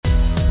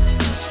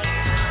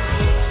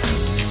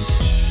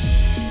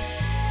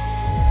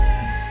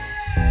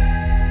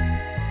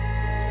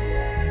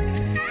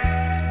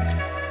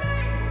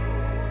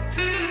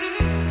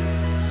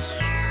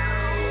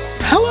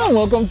and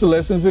welcome to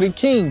Lessons with the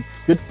King,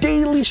 your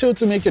daily show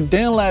to make your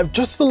day in life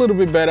just a little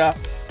bit better.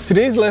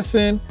 Today's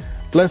lesson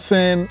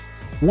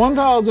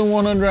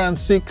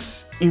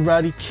 1106,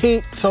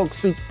 Eradicate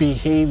Toxic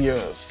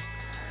Behaviors.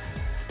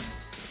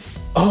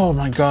 Oh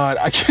my God,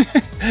 I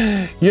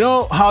can't. You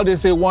know how they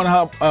say one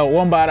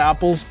bad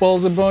apple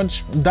spoils a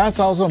bunch? That's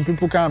how some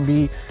people can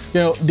be.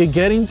 You know, they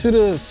get into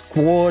the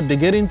squad, they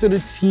get into the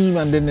team,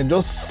 and then they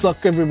just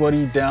suck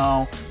everybody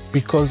down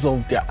because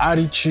of their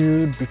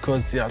attitude,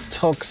 because they are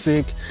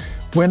toxic.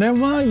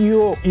 Whenever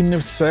you're in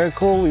a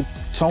circle with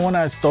someone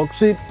that's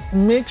toxic,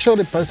 make sure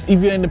the person,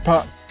 if you're in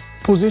the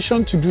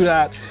position to do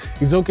that,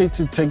 it's okay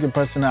to take the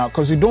person out,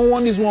 because you don't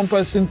want this one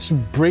person to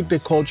break the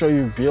culture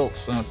you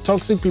built.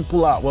 Toxic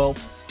people are, well,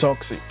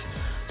 toxic.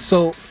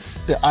 So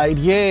the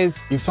idea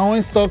is, if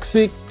someone's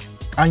toxic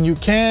and you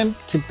can,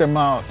 kick them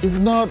out. If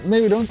not,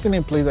 maybe don't stay in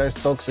a place that's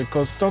toxic,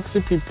 because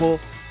toxic people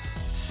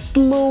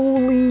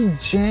slowly,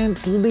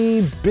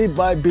 gently, bit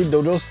by bit,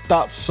 they'll just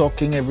start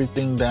sucking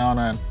everything down,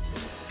 and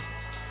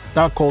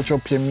that culture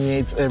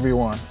permeates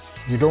everyone.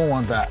 You don't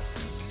want that.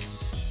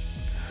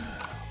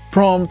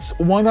 Prompt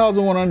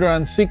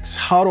 1106,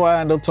 how do I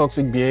handle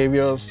toxic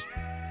behaviors?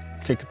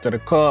 Kick it to the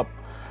cup.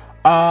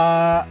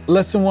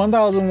 Lesson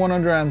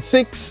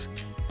 1106,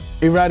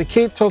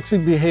 eradicate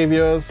toxic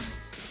behaviors.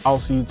 I'll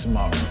see you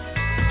tomorrow.